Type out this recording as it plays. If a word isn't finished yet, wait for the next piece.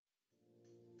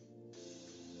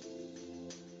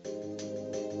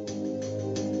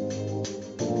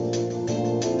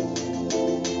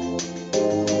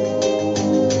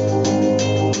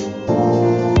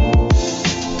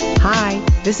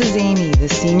This is Amy, the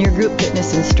Senior Group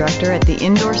Fitness Instructor at the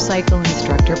Indoor Cycle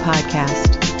Instructor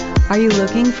Podcast. Are you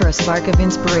looking for a spark of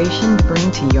inspiration to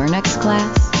bring to your next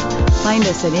class? Find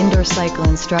us at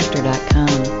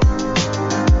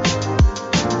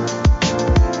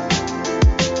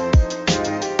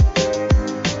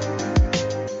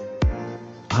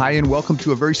indoorcycleinstructor.com. Hi, and welcome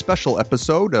to a very special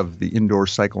episode of the Indoor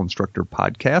Cycle Instructor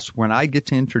Podcast when I get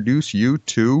to introduce you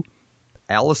to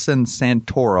Allison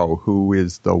Santoro, who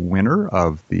is the winner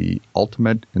of the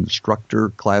Ultimate Instructor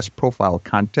Class Profile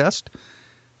Contest.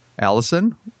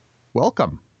 Allison,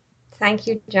 welcome. Thank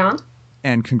you, John.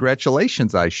 And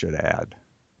congratulations, I should add.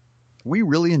 We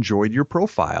really enjoyed your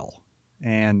profile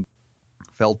and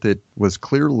felt it was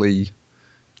clearly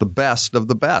the best of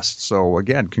the best. So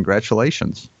again,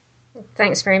 congratulations.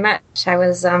 Thanks very much. I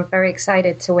was very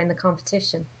excited to win the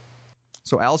competition.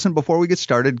 So, Allison, before we get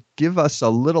started, give us a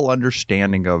little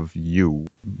understanding of you.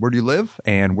 Where do you live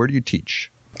and where do you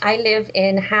teach? I live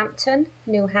in Hampton,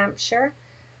 New Hampshire,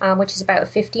 which is about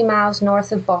 50 miles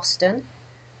north of Boston.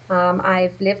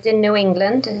 I've lived in New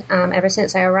England ever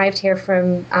since I arrived here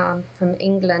from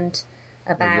England.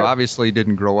 You obviously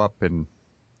didn't grow up in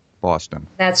Boston.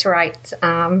 That's right.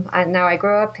 I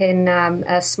grew up in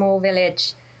a small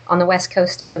village on the west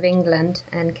coast of England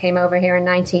and came over here in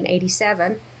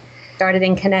 1987. Started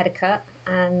in Connecticut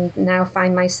and now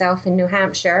find myself in New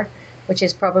Hampshire, which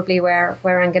is probably where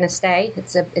I'm going to stay.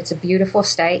 It's a beautiful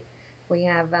state. We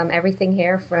have everything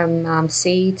here from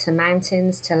sea to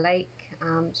mountains to lake.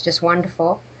 It's just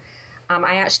wonderful.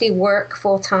 I actually work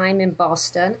full-time in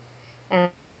Boston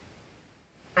and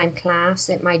I'm class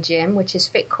at my gym, which is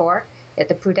FitCore at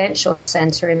the Prudential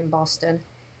Center in Boston.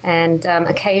 And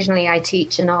occasionally I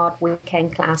teach an odd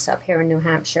weekend class up here in New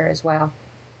Hampshire as well.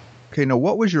 Okay, now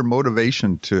what was your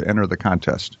motivation to enter the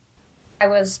contest? I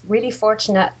was really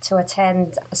fortunate to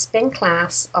attend a spin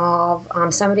class of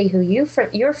somebody who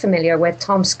you're familiar with,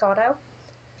 Tom Scotto.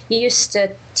 He used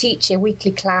to teach a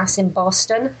weekly class in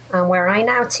Boston, where I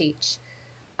now teach.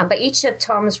 But each of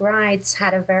Tom's rides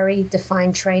had a very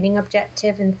defined training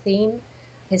objective and theme.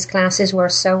 His classes were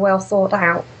so well thought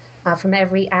out. From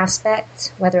every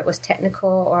aspect, whether it was technical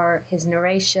or his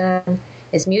narration,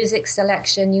 his music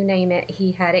selection, you name it,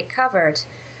 he had it covered.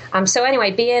 So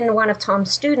anyway, being one of Tom's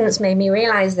students made me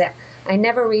realize that I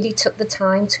never really took the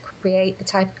time to create the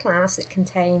type of class that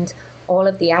contained all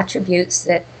of the attributes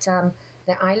that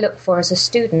I look for as a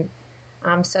student.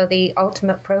 So the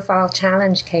Ultimate Profile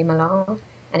Challenge came along,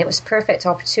 and it was a perfect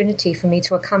opportunity for me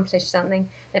to accomplish something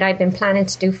that I'd been planning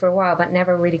to do for a while but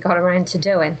never really got around to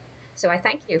doing. So I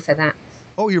thank you for that.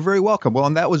 Oh, you're very welcome. Well,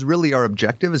 and that was really our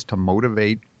objective, is to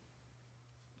motivate,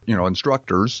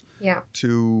 instructors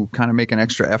to kind of make an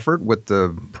extra effort with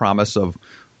the promise of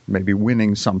maybe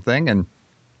winning something. And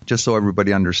just so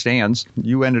everybody understands,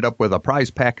 you ended up with a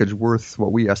prize package worth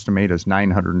what we estimate as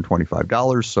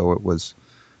 $925. So it was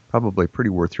probably pretty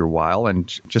worth your while. And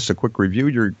just a quick review,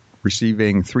 you're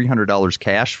receiving $300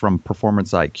 cash from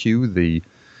Performance IQ, the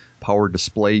power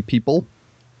display people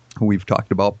who we've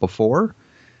talked about before.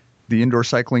 The Indoor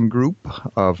Cycling Group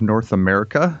of North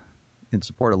America, in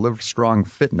support of Live Strong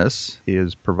Fitness,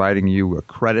 is providing you a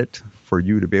credit for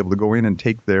you to be able to go in and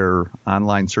take their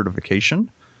online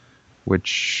certification,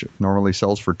 which normally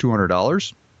sells for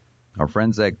 $200. Our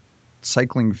friends at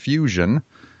Cycling Fusion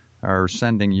are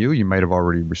sending you might have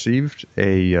already received,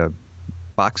 a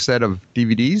box set of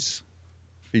DVDs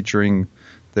featuring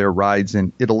their rides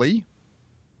in Italy.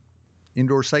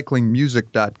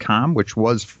 IndoorCyclingMusic.com, which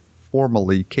was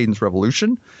formerly Cadence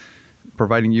Revolution,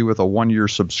 providing you with a 1-year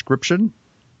subscription.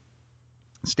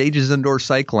 Stages Indoor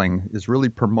Cycling is really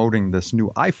promoting this new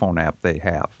iPhone app they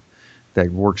have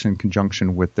that works in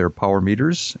conjunction with their power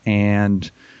meters. And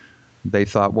they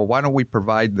thought, well, why don't we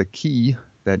provide the key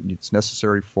that it's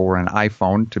necessary for an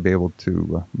iPhone to be able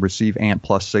to receive ANT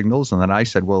Plus signals? And then I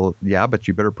said, well, yeah, but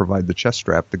you better provide the chest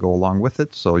strap to go along with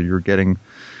it. So you're getting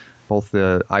both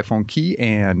the iPhone key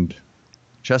and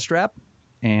chest strap.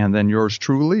 And then yours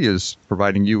truly is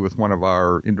providing you with one of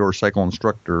our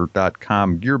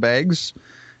IndoorCycleInstructor.com gear bags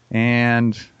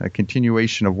and a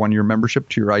continuation of 1-year membership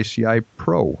to your ICI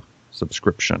Pro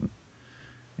subscription.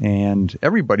 And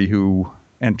everybody who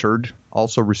entered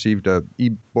also received an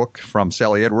ebook from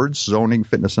Sally Edwards, Zoning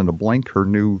Fitness in a Blink, her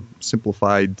new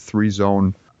simplified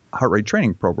 3-zone heart rate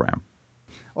training program.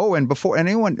 Oh, and before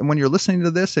anyone, when you're listening to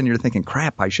this and you're thinking,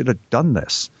 crap, I should have done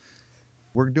this,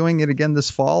 we're doing it again this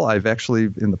fall. I've actually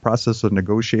in the process of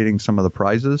negotiating some of the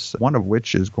prizes, one of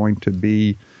which is going to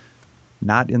be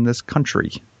not in this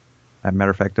country. As a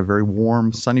matter of fact, a very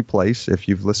warm, sunny place. If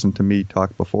you've listened to me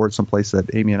talk before, it's someplace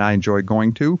that Amy and I enjoy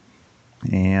going to.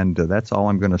 And that's all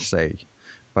I'm going to say.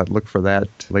 but look for that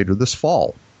later this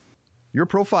fall. Your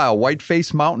profile,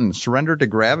 Whiteface Mountain, Surrender to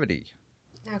Gravity.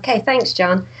 Okay, thanks,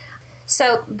 John.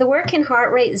 So the working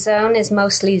heart rate zone is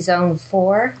mostly zone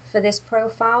 4 for this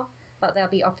profile, but there'll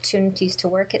be opportunities to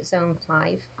work at zone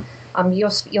 5.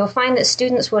 You'll find that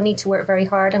students will need to work very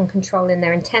hard on controlling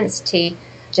their intensity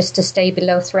just to stay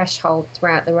below threshold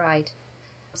throughout the ride.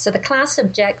 So the class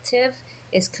objective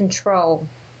is control,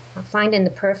 finding the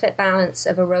perfect balance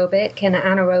of aerobic and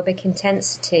anaerobic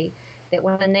intensity that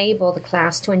will enable the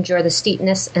class to endure the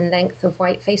steepness and length of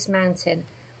Whiteface Mountain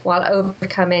while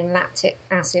overcoming lactic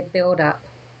acid buildup.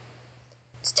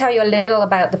 To tell you a little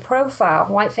about the profile,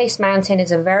 Whiteface Mountain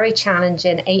is a very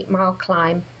challenging 8-mile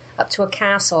climb up to a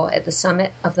castle at the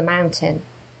summit of the mountain.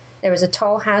 There is a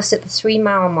toll house at the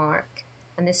 3-mile mark,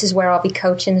 and this is where I'll be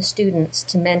coaching the students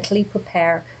to mentally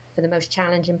prepare for the most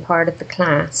challenging part of the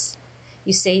class.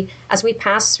 You see, as we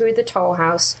pass through the toll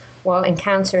house, we'll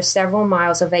encounter several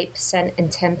miles of 8% and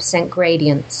 10%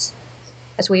 gradients.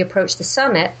 As we approach the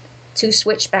summit, 2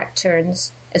 switchback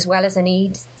turns, as well as an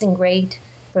easing grade,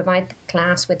 provide the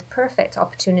class with the perfect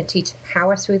opportunity to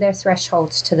power through their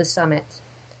thresholds to the summit.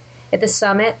 At the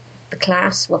summit, the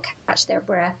class will catch their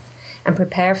breath and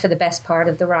prepare for the best part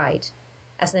of the ride.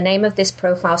 As the name of this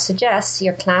profile suggests,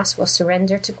 your class will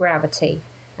surrender to gravity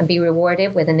and be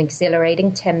rewarded with an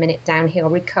exhilarating 10-minute downhill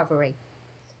recovery.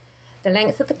 The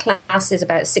length of the class is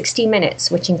about 60 minutes,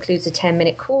 which includes a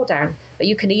 10-minute cool-down, but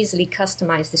you can easily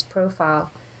customize this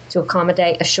profile to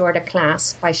accommodate a shorter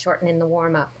class by shortening the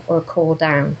warm-up or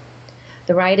cool-down.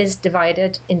 The ride is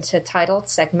divided into titled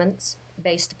segments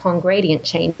based upon gradient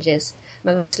changes.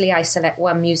 Mostly I select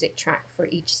one music track for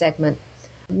each segment.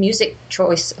 Music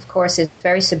choice, of course, is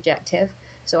very subjective,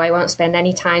 so I won't spend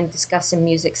any time discussing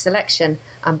music selection,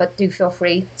 but do feel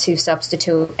free to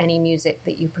substitute any music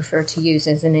that you prefer to use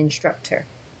as an instructor.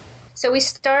 So we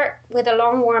start with a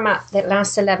long warm-up that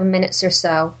lasts 11 minutes or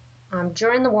so.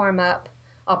 During the warm-up,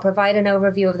 I'll provide an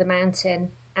overview of the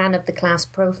mountain and of the class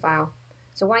profile.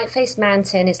 So Whiteface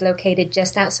Mountain is located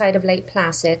just outside of Lake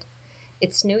Placid.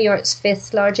 It's New York's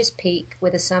 5th largest peak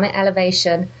with a summit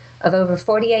elevation of over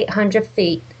 4,800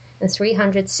 feet and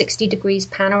 360 degrees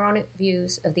panoramic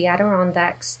views of the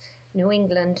Adirondacks, New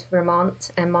England,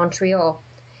 Vermont, and Montreal.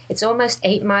 It's almost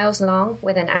 8 miles long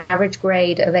with an average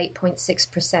grade of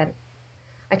 8.6%.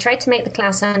 I tried to make the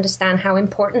class understand how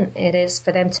important it is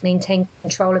for them to maintain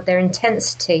control of their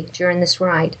intensity during this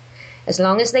ride. As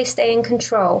long as they stay in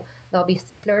control, they'll be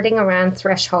flirting around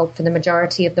threshold for the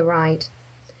majority of the ride.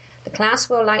 The class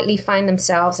will likely find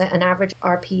themselves at an average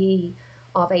RPE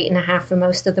of 8.5 for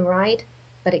most of the ride,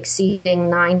 but exceeding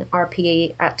 9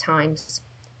 RPE at times.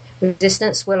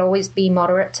 Resistance will always be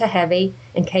moderate to heavy,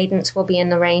 and cadence will be in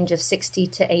the range of 60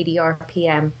 to 80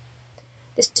 RPM.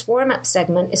 This warm-up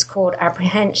segment is called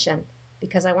apprehension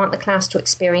because I want the class to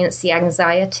experience the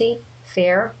anxiety,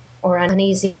 fear, or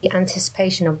uneasy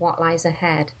anticipation of what lies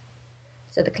ahead.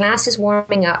 So the class is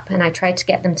warming up, and I try to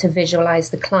get them to visualize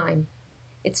the climb.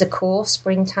 It's a cool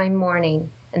springtime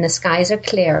morning, and the skies are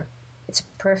clear. It's a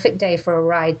perfect day for a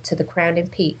ride to the crowning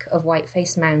peak of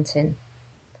Whiteface Mountain.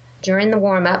 During the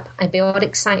warm-up, I build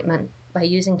excitement by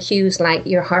using cues like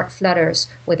your heart flutters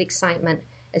with excitement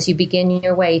as you begin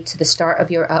your way to the start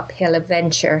of your uphill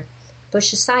adventure.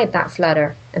 Push aside that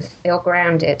flutter and feel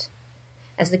grounded.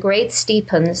 As the grade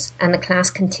steepens and the class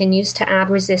continues to add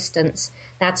resistance,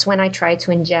 that's when I try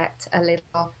to inject a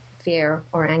little fear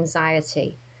or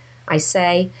anxiety. I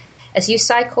say, as you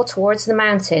cycle towards the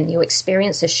mountain, you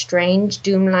experience a strange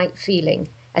doom-like feeling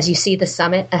as you see the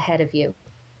summit ahead of you.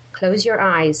 Close your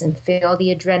eyes and feel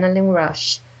the adrenaline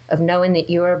rush of knowing that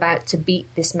you are about to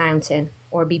beat this mountain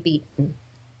or be beaten.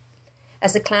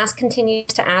 As the class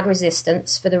continues to add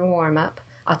resistance for the warm-up,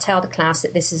 I'll tell the class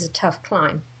that this is a tough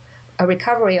climb. A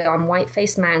recovery on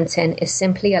Whiteface Mountain is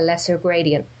simply a lesser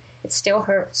gradient. It still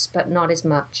hurts, but not as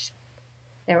much.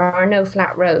 There are no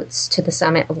flat roads to the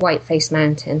summit of Whiteface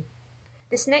Mountain.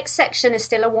 This next section is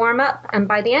still a warm-up, and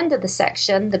by the end of the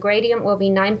section, the gradient will be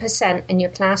 9% and your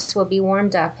class will be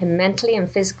warmed up and mentally and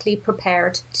physically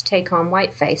prepared to take on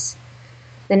Whiteface.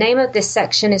 The name of this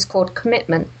section is called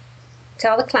Commitment.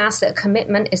 Tell the class that a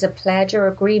commitment is a pledge or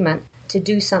agreement to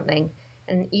do something,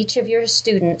 and each of your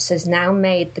students has now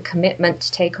made the commitment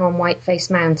to take on Whiteface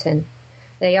Mountain.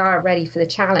 They are ready for the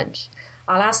challenge.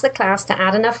 I'll ask the class to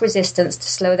add enough resistance to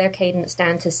slow their cadence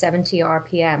down to 70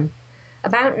 RPM.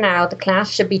 About now, the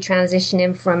class should be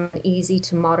transitioning from easy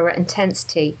to moderate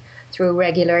intensity through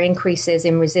regular increases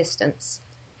in resistance.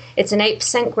 It's an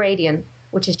 8% gradient,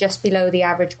 which is just below the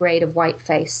average grade of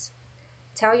Whiteface.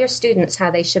 Tell your students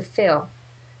how they should feel.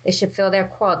 They should feel their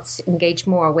quads engage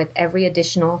more with every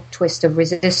additional twist of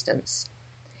resistance.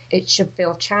 it should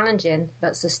feel challenging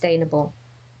but sustainable.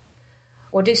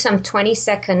 We'll do some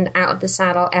 20-second out of the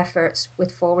saddle efforts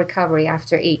with full recovery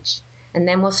after each, and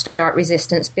then we'll start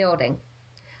resistance building.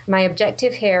 My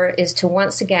objective here is to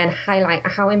once again highlight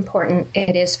how important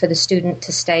it is for the student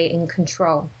to stay in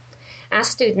control.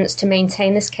 Ask students to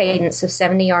maintain this cadence of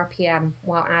 70 RPM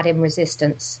while adding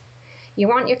resistance. You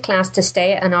want your class to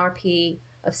stay at an RPE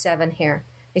of 7 here.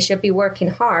 They should be working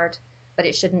hard, but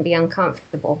it shouldn't be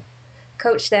uncomfortable.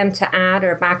 Coach them to add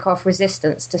or back off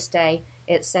resistance to stay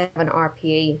at 7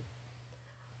 RPE.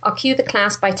 I'll cue the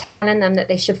class by telling them that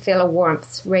they should feel a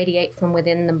warmth radiate from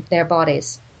within their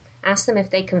bodies. Ask them if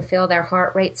they can feel their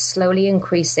heart rate slowly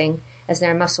increasing as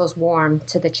their muscles warm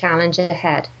to the challenge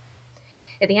ahead.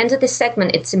 At the end of this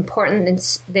segment, it's important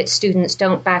that students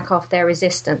don't back off their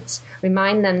resistance.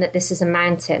 Remind them that this is a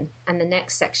mountain and the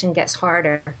next section gets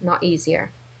harder, not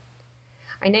easier.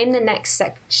 I named the next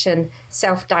section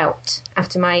Self-Doubt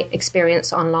after my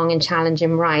experience on long and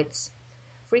challenging rides.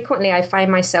 Frequently, I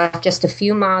find myself just a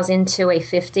few miles into a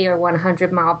 50 or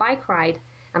 100 mile bike ride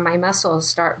and my muscles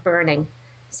start burning,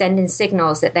 sending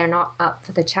signals that they're not up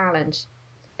for the challenge.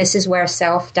 This is where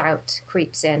self-doubt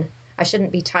creeps in. I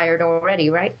shouldn't be tired already,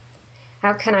 right?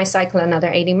 How can I cycle another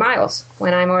 80 miles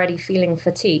when I'm already feeling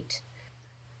fatigued?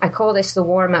 I call this the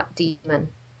warm-up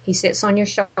demon. He sits on your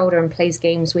shoulder and plays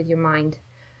games with your mind.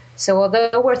 So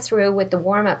although we're through with the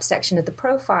warm-up section of the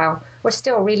profile, we're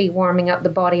still really warming up the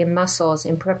body and muscles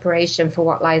in preparation for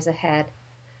what lies ahead.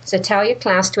 So tell your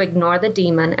class to ignore the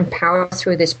demon and power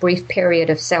through this brief period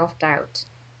of self-doubt.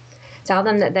 Tell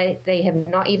them that they have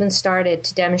not even started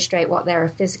to demonstrate what they are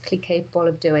physically capable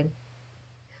of doing.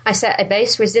 I set a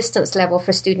base resistance level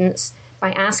for students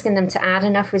by asking them to add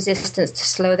enough resistance to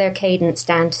slow their cadence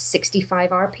down to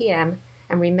 65 RPM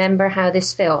and remember how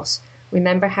this feels.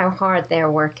 Remember how hard they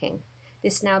are working.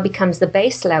 This now becomes the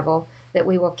base level that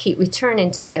we will keep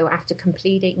returning to after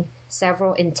completing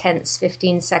several intense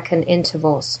 15-second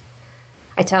intervals.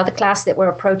 I tell the class that we're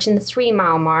approaching the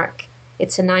 3-mile mark.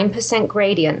 It's a 9%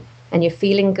 gradient, and you're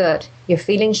feeling good, you're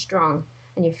feeling strong,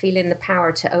 and you're feeling the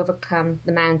power to overcome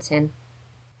the mountain.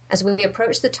 As we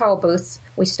approach the toll booth,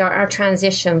 we start our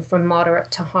transition from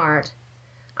moderate to hard.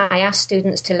 I ask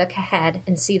students to look ahead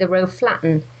and see the road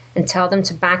flatten and tell them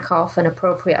to back off an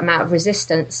appropriate amount of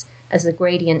resistance as the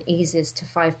gradient eases to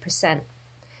 5%.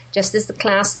 Just as the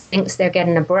class thinks they're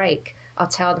getting a break, I'll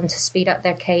tell them to speed up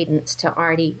their cadence to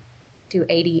 80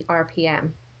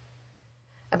 RPM.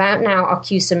 About now, I'll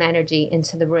cue some energy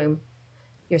into the room.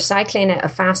 You're cycling at a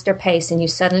faster pace and you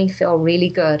suddenly feel really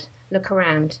good. Look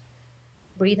around.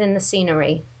 Breathe in the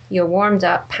scenery. You're warmed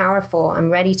up, powerful, and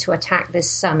ready to attack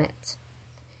this summit.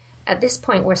 At this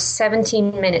point, we're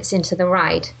 17 minutes into the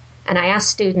ride, and I ask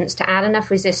students to add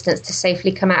enough resistance to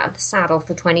safely come out of the saddle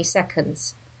for 20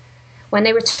 seconds. When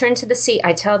they return to the seat,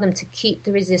 I tell them to keep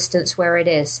the resistance where it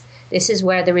is. This is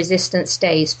where the resistance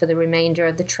stays for the remainder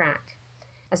of the track.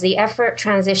 As the effort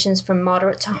transitions from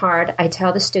moderate to hard, I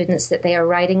tell the students that they are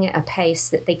riding at a pace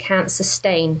that they can't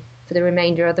sustain for the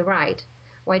remainder of the ride.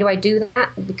 Why do I do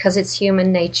that? Because it's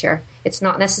human nature. It's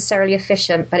not necessarily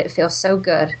efficient, but it feels so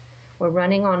good. We're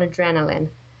running on adrenaline.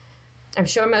 I'm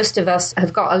sure most of us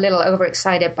have got a little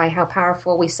overexcited by how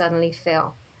powerful we suddenly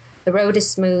feel. The road is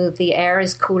smooth, the air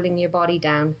is cooling your body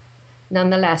down.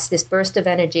 Nonetheless, this burst of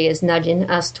energy is nudging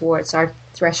us towards our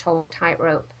threshold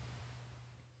tightrope.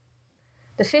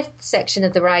 The fifth section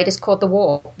of the ride is called the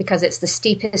wall because it's the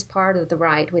steepest part of the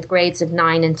ride with grades of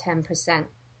 9 and 10%.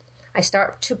 I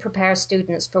start to prepare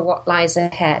students for what lies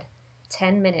ahead,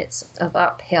 10 minutes of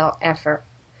uphill effort.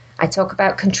 I talk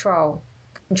about control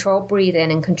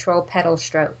breathing, and control pedal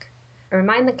stroke. I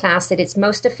remind the class that it's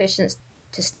most efficient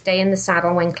to stay in the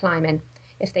saddle when climbing.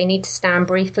 If they need to stand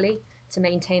briefly to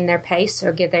maintain their pace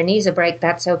or give their knees a break,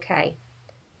 that's okay.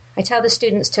 I tell the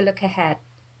students to look ahead.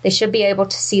 They should be able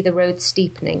to see the road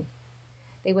steepening.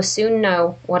 They will soon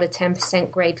know what a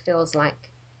 10% grade feels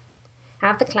like.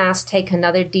 Have the class take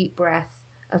another deep breath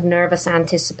of nervous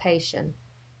anticipation.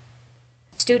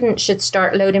 Students should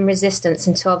start loading resistance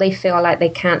until they feel like they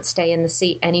can't stay in the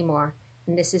seat anymore,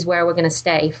 and this is where we're going to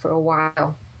stay for a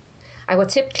while. I will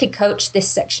typically coach this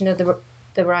section of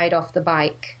the ride off the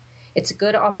bike. It's a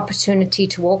good opportunity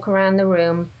to walk around the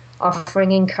room,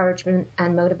 offering encouragement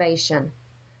and motivation.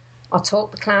 I'll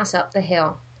talk the class up the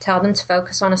hill, tell them to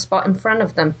focus on a spot in front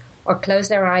of them, or close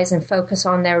their eyes and focus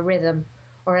on their rhythm,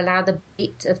 or allow the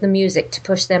beat of the music to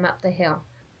push them up the hill,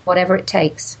 whatever it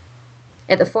takes.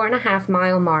 At the 4.5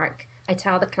 mile mark, I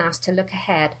tell the class to look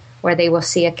ahead where they will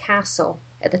see a castle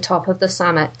at the top of the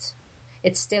summit.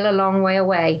 It's still a long way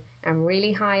away and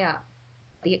really high up.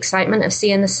 The excitement of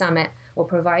seeing the summit will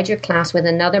provide your class with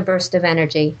another burst of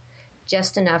energy,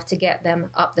 just enough to get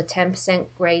them up the 10%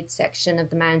 grade section of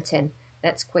the mountain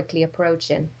that's quickly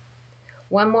approaching.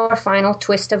 One more final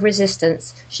twist of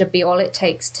resistance should be all it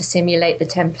takes to simulate the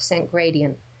 10%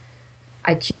 gradient.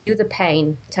 I cue the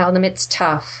pain, tell them it's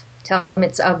tough, tell them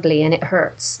it's ugly and it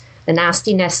hurts. The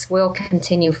nastiness will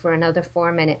continue for another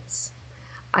 4 minutes.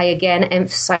 I again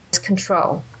emphasize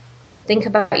control. Think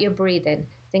about your breathing.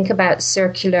 Think about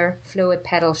circular fluid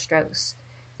pedal strokes.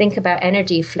 Think about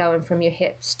energy flowing from your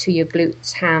hips to your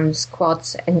glutes, hams,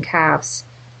 quads, and calves.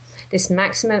 This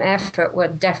maximum effort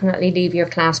will definitely leave your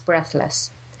class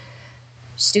breathless.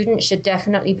 Students should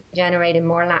definitely be generating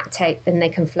more lactate than they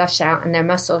can flush out, and their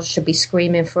muscles should be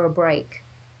screaming for a break.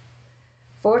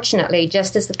 Fortunately,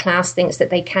 just as the class thinks that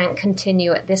they can't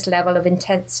continue at this level of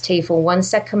intensity for 1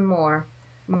 second more,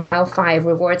 Mile 5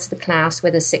 rewards the class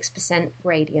with a 6%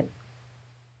 gradient.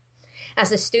 As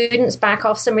the students back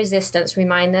off some resistance,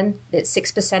 remind them that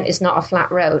 6% is not a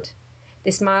flat road.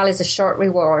 This mile is a short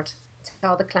reward.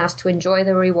 Tell the class to enjoy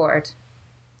the reward.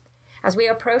 As we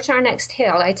approach our next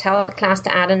hill, I tell the class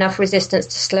to add enough resistance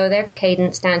to slow their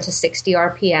cadence down to 60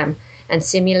 RPM and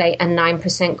simulate a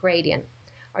 9% gradient.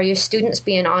 Are your students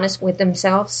being honest with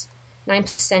themselves?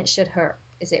 9% should hurt.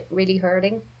 Is it really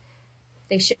hurting?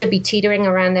 They should be teetering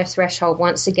around their threshold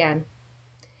once again.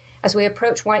 As we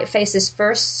approach Whiteface's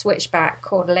first switchback,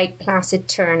 called Lake Placid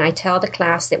Turn, I tell the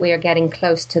class that we are getting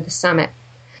close to the summit.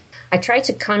 I try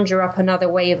to conjure up another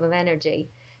wave of energy.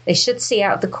 They should see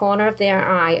out the corner of their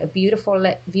eye a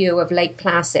beautiful view of Lake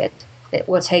Placid that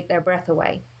will take their breath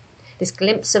away. This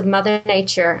glimpse of Mother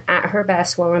Nature at her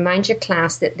best will remind your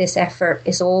class that this effort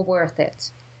is all worth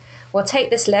it. We'll take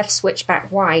this left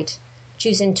switchback wide,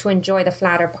 choosing to enjoy the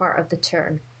flatter part of the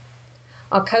turn.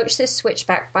 I'll coach this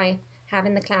switchback by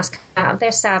having the class come out of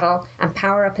their saddle and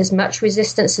power up as much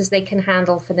resistance as they can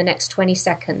handle for the next 20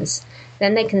 seconds.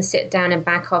 Then they can sit down and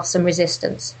back off some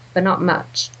resistance, but not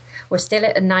much. We're still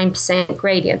at a 9%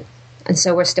 gradient, and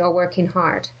so we're still working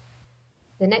hard.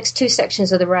 The next two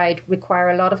sections of the ride require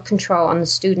a lot of control on the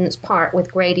student's part,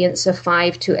 with gradients of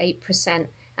 5 to 8%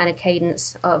 and a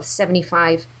cadence of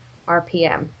 75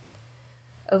 RPM.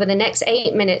 Over the next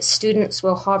 8 minutes, students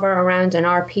will hover around an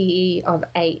RPE of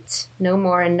 8, no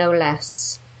more and no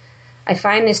less. I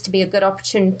find this to be a good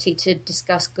opportunity to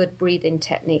discuss good breathing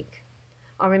technique.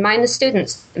 I'll remind the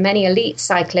students that many elite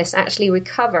cyclists actually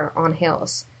recover on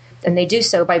hills, and they do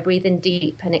so by breathing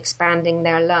deep and expanding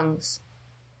their lungs.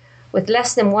 With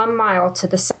less than 1 mile to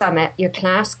the summit, your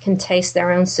class can taste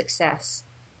their own success.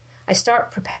 I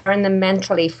start preparing them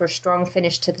mentally for a strong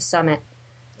finish to the summit.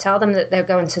 Tell them that they're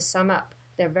going to sum up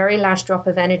their very last drop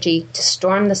of energy to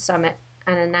storm the summit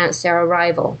and announce their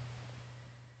arrival.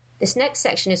 This next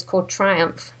section is called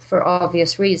Triumph for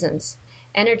obvious reasons.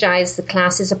 Energize, the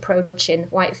class is approaching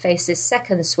Whiteface's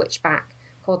second switchback,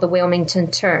 called the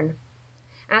Wilmington Turn.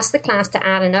 Ask the class to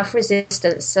add enough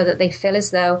resistance so that they feel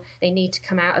as though they need to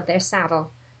come out of their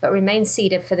saddle, but remain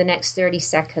seated for the next 30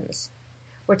 seconds.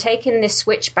 We're taking this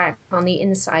switchback on the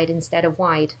inside instead of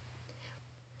wide.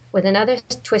 With another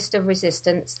twist of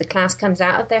resistance, the class comes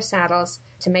out of their saddles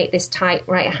to make this tight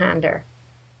right-hander.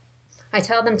 I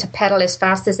tell them to pedal as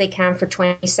fast as they can for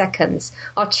 20 seconds.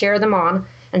 I'll cheer them on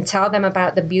and tell them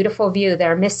about the beautiful view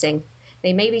they're missing.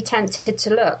 They may be tempted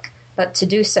to look, but to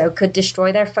do so could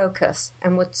destroy their focus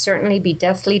and would certainly be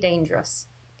deathly dangerous.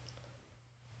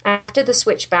 After the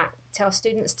switchback, tell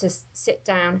students to sit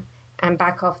down and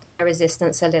back off their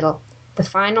resistance a little. The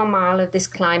final mile of this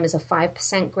climb is a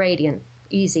 5% gradient.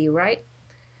 Easy, right?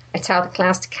 I tell the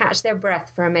class to catch their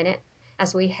breath for a minute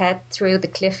as we head through the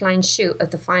cliffline chute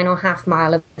of the final half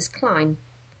mile of this climb.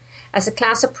 As the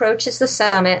class approaches the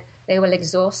summit, they will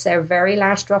exhaust their very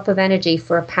last drop of energy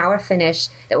for a power finish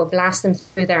that will blast them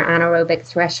through their anaerobic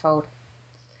threshold.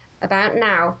 About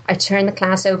now, I turn the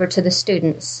class over to the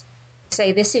students.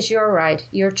 Say, this is your ride,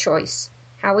 your choice.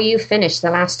 How will you finish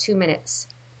the last 2 minutes?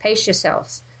 Pace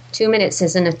yourselves. 2 minutes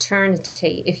is an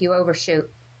eternity if you overshoot.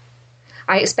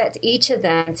 I expect each of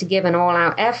them to give an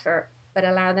all-out effort, but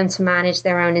allow them to manage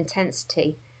their own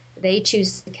intensity. They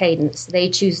choose the cadence. They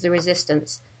choose the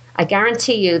resistance. I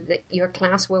guarantee you that your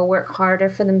class will work harder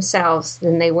for themselves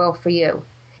than they will for you.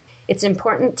 It's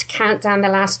important to count down the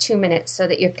last 2 minutes so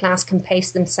that your class can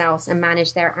pace themselves and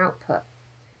manage their output.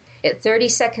 At 30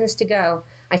 seconds to go,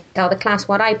 I tell the class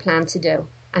what I plan to do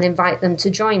and invite them to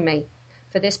join me.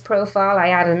 For this profile, I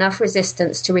add enough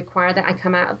resistance to require that I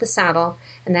come out of the saddle,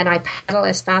 and then I pedal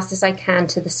as fast as I can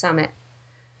to the summit.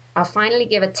 I'll finally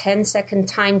give a 10-second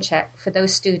time check for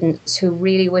those students who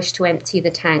really wish to empty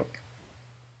the tank.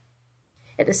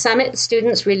 At the summit,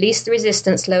 students release the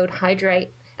resistance load,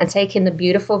 hydrate, and take in the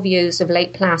beautiful views of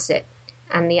Lake Placid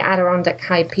and the Adirondack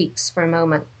High Peaks for a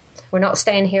moment. We're not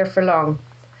staying here for long.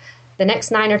 The next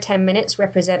 9 or 10 minutes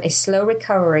represent a slow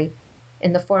recovery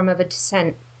in the form of a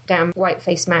descent down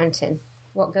Whiteface Mountain.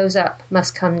 What goes up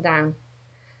must come down.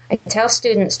 I tell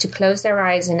students to close their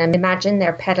eyes and imagine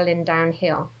they're pedaling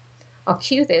downhill. I'll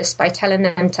cue this by telling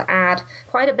them to add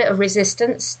quite a bit of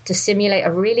resistance to simulate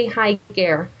a really high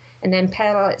gear and then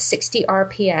pedal at 60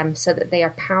 RPM so that they are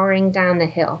powering down the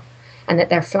hill and that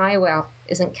their flywheel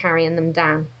isn't carrying them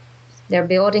down. They're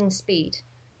building speed,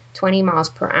 20 miles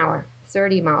per hour,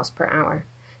 30 miles per hour.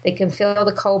 They can feel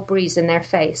the cold breeze in their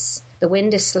face. The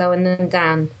wind is slowing them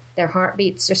down. Their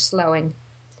heartbeats are slowing.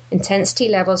 Intensity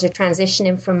levels are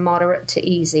transitioning from moderate to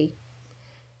easy.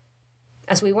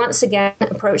 As we once again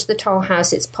approach the toll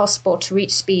house, it's possible to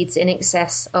reach speeds in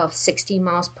excess of 60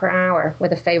 miles per hour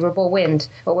with a favorable wind,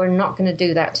 but we're not going to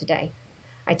do that today.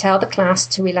 I tell the class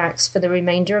to relax for the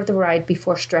remainder of the ride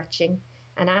before stretching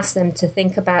and ask them to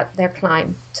think about their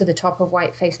climb to the top of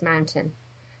Whiteface Mountain.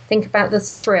 Think about the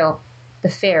thrill, the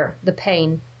fear, the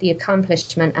pain, the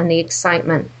accomplishment, and the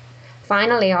excitement.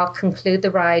 Finally, I'll conclude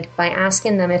the ride by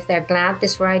asking them if they're glad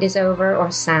this ride is over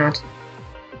or sad.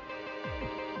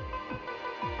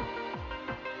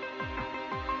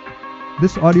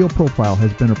 This audio profile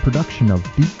has been a production of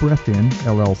Deep Breath In,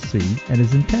 LLC, and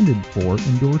is intended for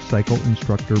Indoor Cycle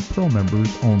Instructor Pro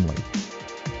members only.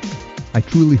 I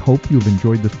truly hope you have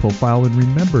enjoyed this profile, and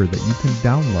remember that you can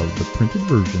download the printed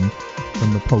version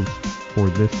from the post for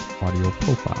this audio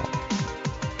profile.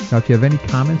 Now, if you have any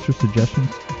comments or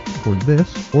suggestions for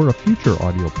this or a future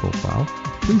audio profile,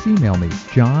 please email me,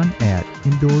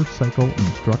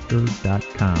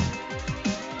 john@indoorcycleinstructor.com.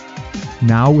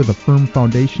 Now, with a firm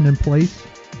foundation in place,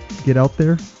 get out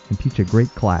there and teach a great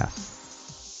class.